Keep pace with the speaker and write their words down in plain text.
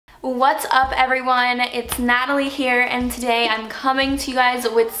What's up everyone? It's Natalie here and today I'm coming to you guys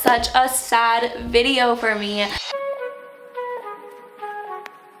with such a sad video for me.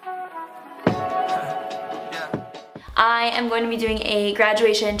 I am going to be doing a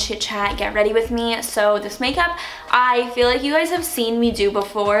graduation chit chat, get ready with me. So this makeup, I feel like you guys have seen me do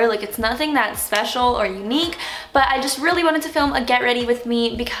before. Like it's nothing that special or unique, but I just really wanted to film a get ready with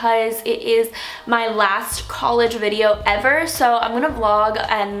me because it is my last college video ever. So I'm gonna vlog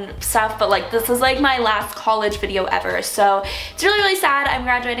and stuff, but like this is like my last college video ever. So it's really sad. I'm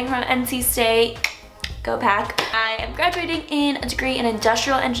graduating from NC State. Go Pack. I am graduating in a degree in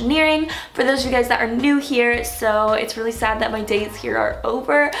industrial engineering for those of you guys that are new here, so it's really sad that my days here are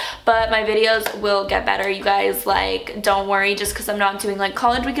over, but my videos will get better, you guys. Like, don't worry, just because I'm not doing like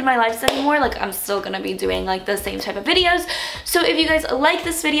college week in my life anymore, like I'm still gonna be doing like the same type of videos. So if you guys like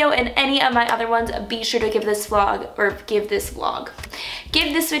this video and any of my other ones, be sure to give this video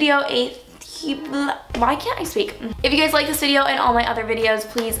a why can't I speak? If you guys like this video and all my other videos,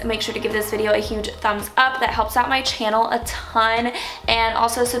 please make sure to give this video a huge thumbs up. That helps out my channel a ton. And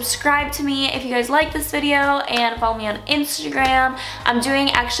also subscribe to me if you guys like this video and follow me on Instagram. I'm doing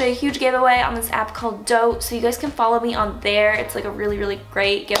actually a huge giveaway on this app called Dote, so you guys can follow me on there. It's like a really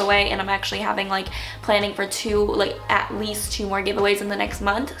great giveaway, and I'm actually having like planning for at least two more giveaways in the next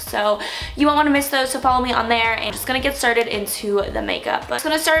month. So you won't want to miss those, so follow me on there. And I'm just gonna get started into the makeup. But I'm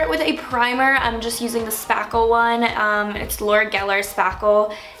gonna start with a primer. I'm just using the Spackle one. It's Laura Geller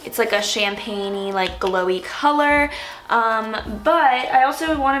Spackle. It's like a champagne-y, like glowy color. But I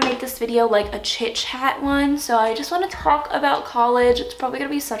also want to make this video like a chit chat one. So I just want to talk about college. It's probably gonna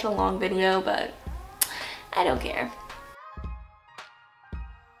be such a long video, but I don't care.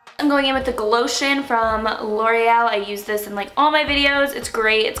 I'm going in with the Glotion from L'Oreal. I use this in like all my videos. It's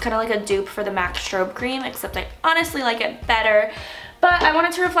great. It's kind of like a dupe for the MAC Strobe Cream, except I honestly like it better. But I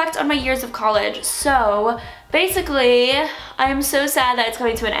wanted to reflect on my years of college. So basically, I'm so sad that it's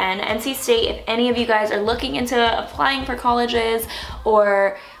coming to an end. NC State, if any of you guys are looking into applying for colleges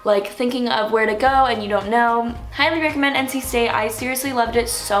or like thinking of where to go and you don't know, highly recommend NC State. I seriously loved it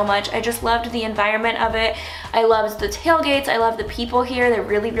so much. I just loved the environment of it. I loved the tailgates. I love the people here. They're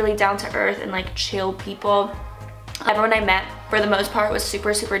really down to earth and like chill people. Everyone I met for the most part was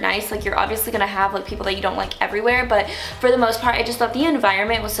super nice. Like you're obviously gonna have like people that you don't like everywhere, but for the most part I just thought the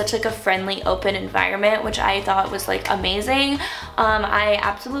environment was such like a friendly, open environment, which I thought was like amazing. I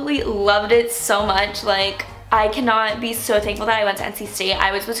absolutely loved it so much. Like I cannot be so thankful that I went to NC State.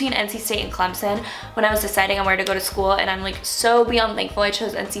 I was between NC State and Clemson when I was deciding on where to go to school, and I'm like so beyond thankful I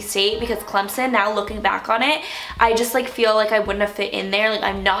chose NC State, because Clemson, now looking back on it, I just like feel like I wouldn't have fit in there. Like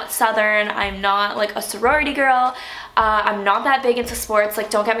I'm not Southern, I'm not like a sorority girl, I'm not that big into sports. Like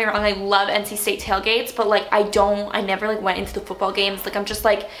don't get me wrong, I love NC State tailgates, but like I never like went into the football games. Like I'm just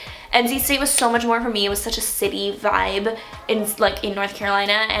like, NC State was so much more for me. It was such a city vibe in North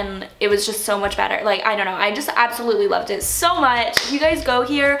Carolina, and it was just so much better. Like I don't know, I just absolutely loved it so much. If you guys go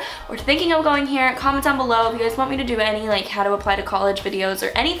here or thinking of going here, comment down below if you guys want me to do any like how to apply to college videos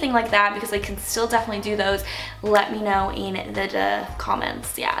or anything like that, because I can still definitely do those. Let me know in the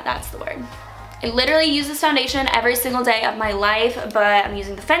comments. Yeah, that's the word. I literally use this foundation every single day of my life, but I'm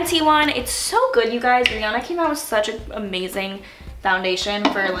using the Fenty one. It's so good, you guys. Rihanna came out with such an amazing foundation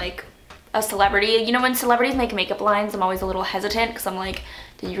for like a celebrity. You know, when celebrities make makeup lines, I'm always a little hesitant because I'm like,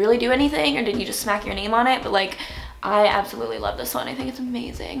 did you really do anything or did you just smack your name on it? But like, I absolutely love this one. I think it's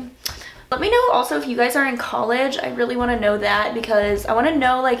amazing. Let me know also if you guys are in college. I really want to know that, because I want to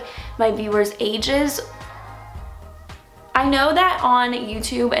know like my viewers' ages. I know that on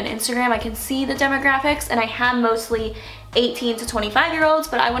YouTube and Instagram I can see the demographics, and I have mostly 18 to 25-year-olds,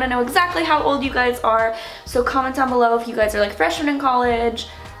 but I want to know exactly how old you guys are. So comment down below if you guys are like freshmen in college,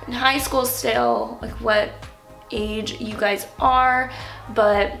 in high school still, like what age you guys are.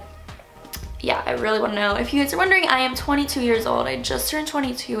 But yeah, I really want to know. If you guys are wondering, I am 22 years old. I just turned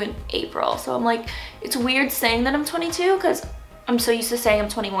 22 in April, so I'm like, it's weird saying that I'm 22 because I'm so used to saying I'm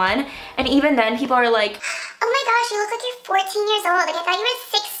 21, and even then people are like, oh my gosh, you look like you're 14 years old. Like I thought you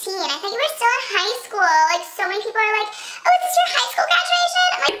were 16. I thought you were still in high school. Like so many people are like, oh, is this your high school graduation?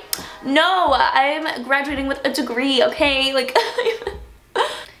 I'm like, no, I'm graduating with a degree, okay? Like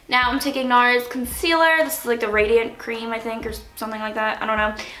now I'm taking NARS concealer. This is like the Radiant Cream, I think, or something like that. I don't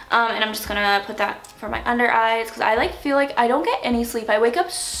know. And I'm just gonna put that for my under eyes, because I like feel like I don't get any sleep. I wake up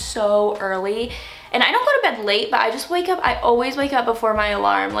so early. And I don't go to bed late, but I just wake up, I always wake up before my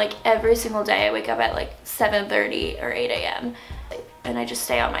alarm. Like every single day I wake up at like 7:30 or 8 a.m. and I just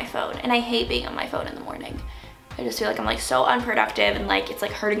stay on my phone. And I hate being on my phone in the morning. I just feel like I'm like so unproductive, and like it's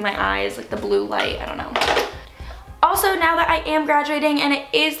like hurting my eyes, like the blue light, I don't know. Also, now that I am graduating and it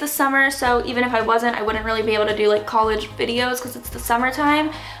is the summer, so even if I wasn't, I wouldn't really be able to do like college videos because it's the summertime.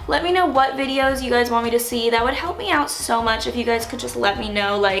 Let me know what videos you guys want me to see. That would help me out so much if you guys could just let me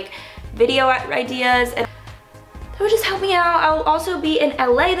know like video ideas, and that would just help me out. I'll also be in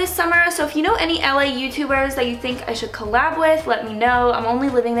LA this summer, so if you know any LA YouTubers that you think I should collab with, let me know. I'm only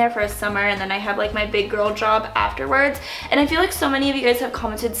living there for a summer and then I have like my big girl job afterwards. And I feel like so many of you guys have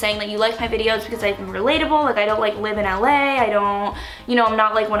commented saying that you like my videos because I'm relatable. Like I don't like live in LA. I don't, you know, I'm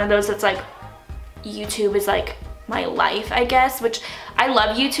not like one of those that's like YouTube is like my life, I guess, which I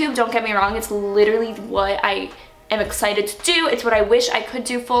love YouTube. Don't get me wrong. It's literally what I am excited to do. It's what I wish I could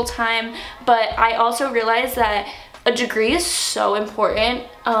do full time. But I also realize that a degree is so important,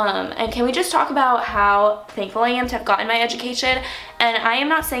 and can we just talk about how thankful I am to have gotten my education? And I am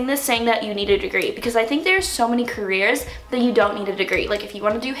not saying this saying that you need a degree, because I think there's so many careers that you don't need a degree. Like if you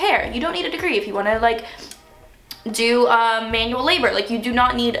want to do hair, you don't need a degree. If you want to like do manual labor, like you do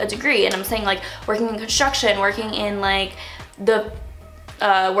not need a degree. And I'm saying like working in construction, working in like the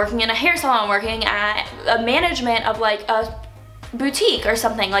working in a hair salon, working at a management of like a boutique or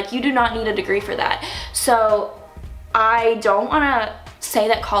something, like you do not need a degree for that. So I don't want to say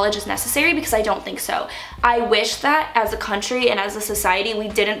that college is necessary because I don't think so. I wish that as a country and as a society we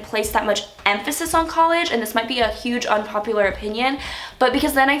didn't place that much emphasis on college, and this might be a huge unpopular opinion, but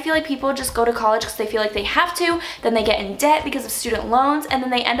because then I feel like people just go to college because they feel like they have to, then they get in debt because of student loans, and then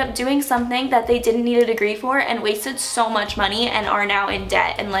they end up doing something that they didn't need a degree for and wasted so much money and are now in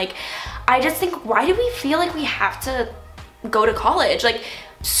debt. And like, I just think, why do we feel like we have to go to college? Like,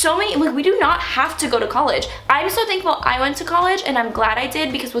 so many, like we do not have to go to college. I'm so thankful I went to college, and I'm glad I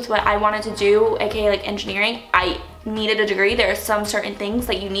did, because with what I wanted to do, aka like engineering, I needed a degree. There are some certain things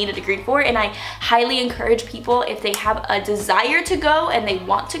that you need a degree for, and I highly encourage people, if they have a desire to go and they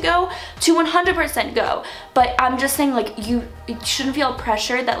want to go, to 100% go. But I'm just saying, like, you shouldn't feel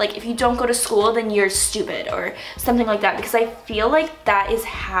pressured that like if you don't go to school then you're stupid or something like that, because I feel like that is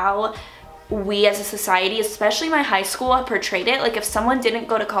how we as a society, especially my high school, portrayed it. Like if someone didn't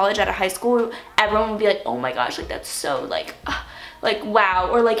go to college at a high school, everyone would be like, oh my gosh, like that's so like wow.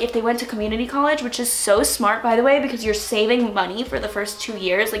 Or like if they went to community college, which is so smart by the way, because you're saving money for the first 2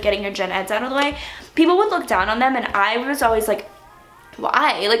 years, like getting your gen eds out of the way, people would look down on them. And I was always like,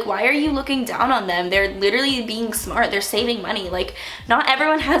 why? Like, why are you looking down on them? They're literally being smart. They're saving money. Like, not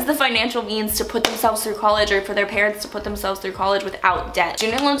everyone has the financial means to put themselves through college, or for their parents to put themselves through college without debt.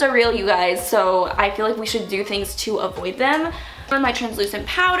 Student loans are real, you guys, so I feel like we should do things to avoid them. My translucent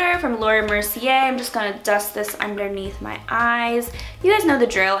powder from Laura Mercier. I'm just gonna dust this underneath my eyes. You guys know the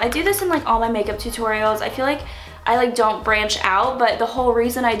drill. I do this in like all my makeup tutorials. I feel like I like don't branch out, but the whole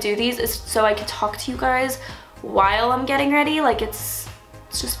reason I do these is so I can talk to you guys while I'm getting ready. Like it's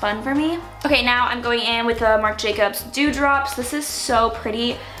just fun for me. Okay, now I'm going in with the Marc Jacobs Dewdrops. This is so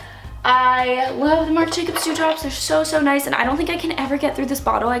pretty. I love the Marc Jacobs Dewdrops. They're so, so nice, and I don't think I can ever get through this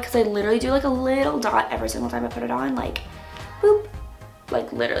bottle because I literally do like a little dot every single time I put it on, like boop,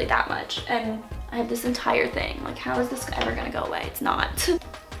 like literally that much. And I have this entire thing. Like, how is this ever gonna go away? It's not.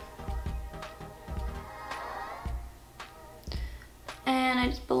 And I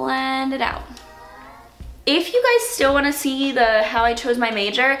just blend it out. If you guys still want to see the how I chose my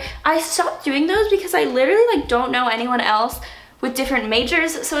major, I stopped doing those because I literally like don't know anyone else with different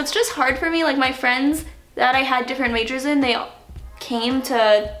majors, so it's just hard for me. Like my friends that I had different majors in, they came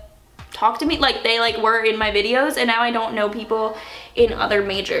to talk to me, like they like were in my videos, and now I don't know people in other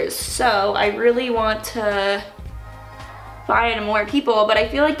majors. So I really want to find more people, but I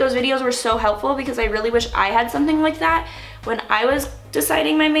feel like those videos were so helpful because I really wish I had something like that when I was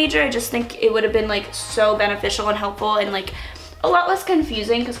deciding my major. I just think it would have been like so beneficial and helpful, and like a lot less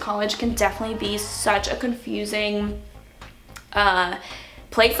confusing, because college can definitely be such a confusing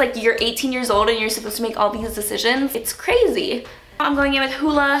place. Like you're 18 years old and you're supposed to make all these decisions. It's crazy. I'm going in with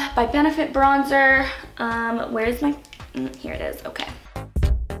Hoola by Benefit bronzer. Where's my, here it is, okay.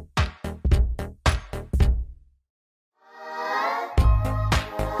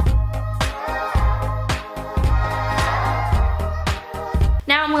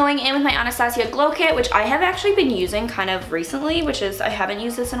 Now I'm going in with my Anastasia Glow Kit, which I have actually been using kind of recently, which is, I haven't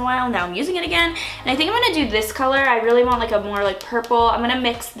used this in a while. Now I'm using it again, and I think I'm gonna do this color. I really want like a more like purple. I'm gonna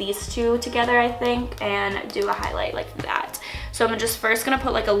mix these two together, I think, and do a highlight like that. So I'm just first gonna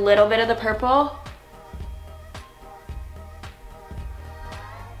put like a little bit of the purple.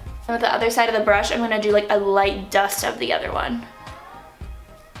 And with the other side of the brush, I'm gonna do like a light dust of the other one.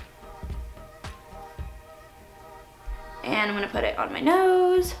 And I'm gonna put it on my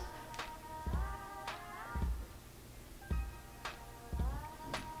nose.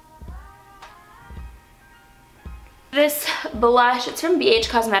 blush. It's from BH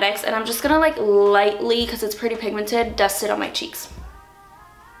Cosmetics, and I'm just gonna like lightly, because it's pretty pigmented, dust it on my cheeks.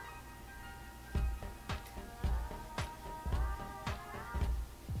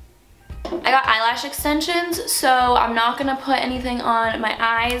 I got eyelash extensions, so I'm not gonna put anything on my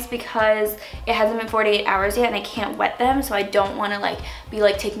eyes because it hasn't been 48 hours yet and I can't wet them, so I don't want to like be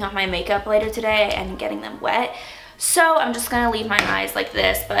like taking off my makeup later today and getting them wet. So I'm just gonna leave my eyes like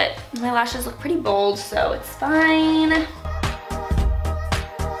this, but my lashes look pretty bold, so it's fine.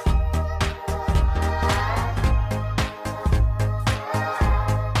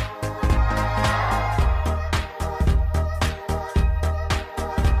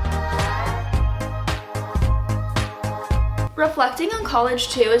 Reflecting on college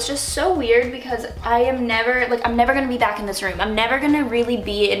too is just so weird because I'm never gonna be back in this room. I'm never gonna really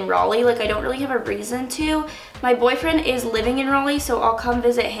be in Raleigh. Like, I don't really have a reason to. My boyfriend is living in Raleigh, so I'll come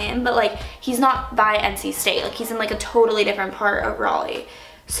visit him, but like, he's not by NC State. Like, he's in like a totally different part of Raleigh.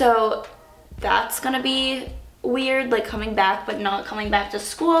 So that's gonna be weird, like coming back but not coming back to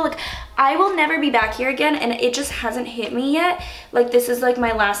school. Like, I will never be back here again, and it just hasn't hit me yet. Like, this is like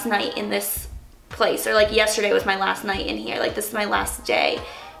my last night in this place, or like yesterday was my last night in here. Like, this is my last day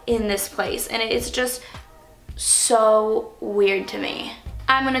in this place, and it's just so weird to me.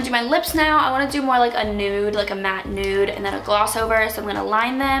 I'm gonna do my lips now. I want to do more like a nude, like a matte nude, and then a gloss over. So I'm gonna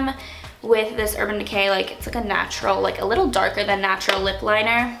line them with this Urban Decay, like it's like a natural, like a little darker than natural lip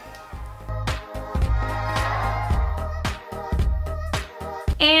liner.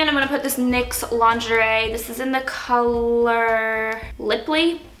 And I'm gonna put this NYX lingerie. This is in the color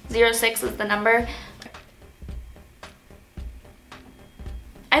Lipley. 06 is the number.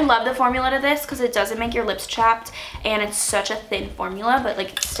 I love the formula to this because it doesn't make your lips chapped, and it's such a thin formula, but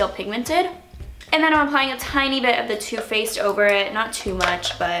like it's still pigmented. And then I'm applying a tiny bit of the Too Faced over it. Not too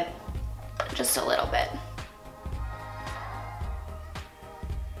much, but just a little bit.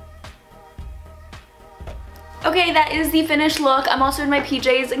 Okay, that is the finished look. I'm also in my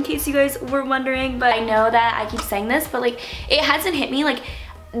PJs in case you guys were wondering, but I know that I keep saying this, but like it hasn't hit me. Like,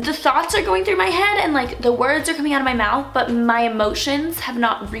 the thoughts are going through my head and like the words are coming out of my mouth, but my emotions have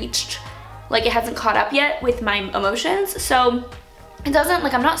not reached, like it hasn't caught up yet with my emotions. So it doesn't,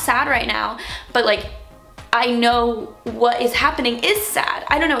 like I'm not sad right now, but like I know what is happening is sad.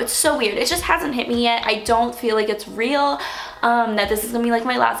 I don't know, it's so weird. It just hasn't hit me yet. I don't feel like it's real, that this is gonna be like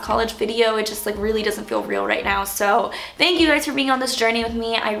my last college video. It just like really doesn't feel real right now. So thank you guys for being on this journey with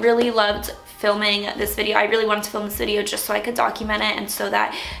me. I really loved filming this video. I really wanted to film this video just so I could document it and so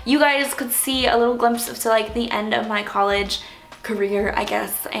that you guys could see a little glimpse of like the end of my college career, I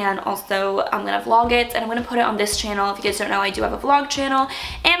guess. And also I'm gonna vlog it, and I'm gonna put it on this channel. If you guys don't know, I do have a vlog channel,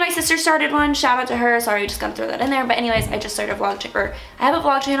 and my sister started one. Shout out to her. Sorry, just gonna throw that in there. But anyways, I just started a vlog channel, I have a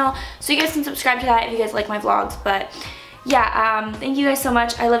vlog channel, so you guys can subscribe to that if you guys like my vlogs. But yeah, thank you guys so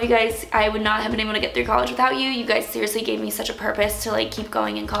much. I love you guys. I would not have been able to get through college without you. You guys seriously gave me such a purpose to like keep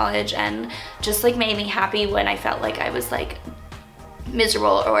going in college, and just like made me happy when I felt like I was like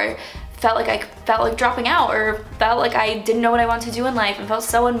miserable, or felt like dropping out, or felt like I didn't know what I wanted to do in life and felt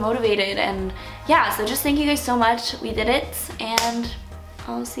so unmotivated. And yeah, so just thank you guys so much. We did it, and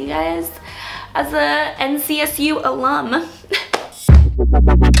I'll see you guys as a NCSU alum.